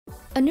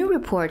A new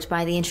report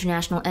by the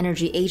International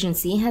Energy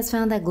Agency has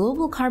found that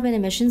global carbon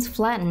emissions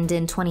flattened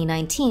in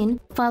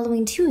 2019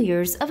 following 2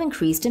 years of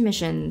increased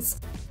emissions.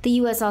 The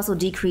U.S. also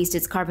decreased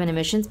its carbon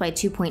emissions by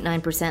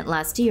 2.9%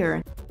 last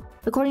year.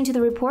 According to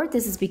the report,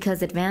 this is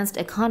because advanced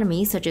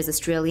economies such as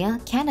Australia,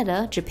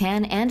 Canada,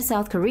 Japan, and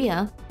South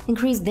Korea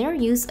increased their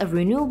use of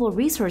renewable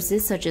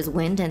resources such as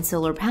wind and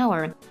solar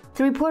power.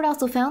 The report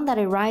also found that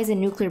a rise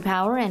in nuclear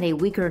power and a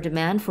weaker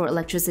demand for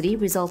electricity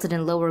resulted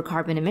in lower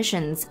carbon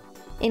emissions.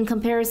 In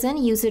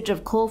comparison, usage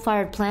of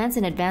coal-fired plants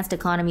in advanced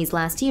economies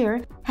last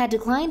year had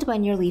declined by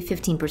nearly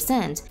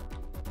 15%.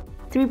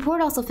 The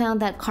report also found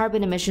that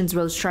carbon emissions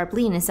rose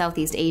sharply in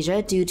Southeast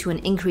Asia due to an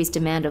increased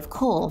demand of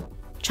coal.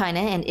 China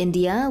and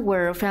India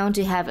were found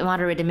to have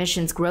moderate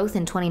emissions growth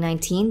in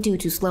 2019 due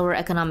to slower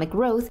economic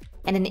growth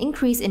and an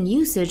increase in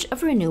usage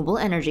of renewable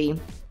energy.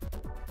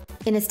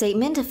 In a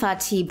statement,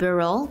 Fatih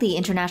Birol, the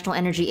International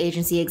Energy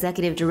Agency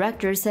executive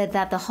director, said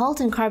that the halt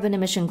in carbon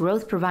emission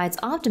growth provides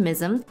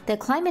optimism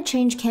that climate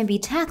change can be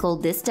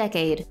tackled this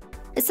decade.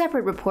 A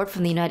separate report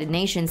from the United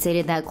Nations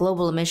stated that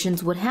global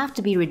emissions would have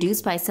to be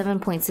reduced by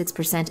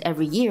 7.6%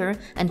 every year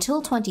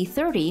until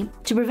 2030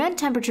 to prevent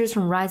temperatures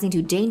from rising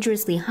to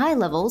dangerously high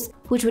levels,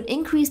 which would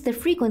increase the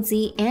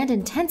frequency and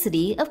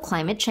intensity of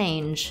climate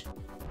change.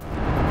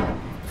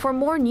 For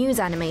more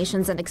news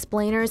animations and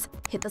explainers,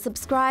 hit the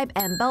subscribe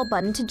and bell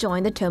button to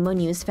join the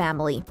TomoNews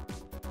family.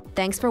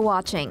 Thanks for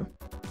watching.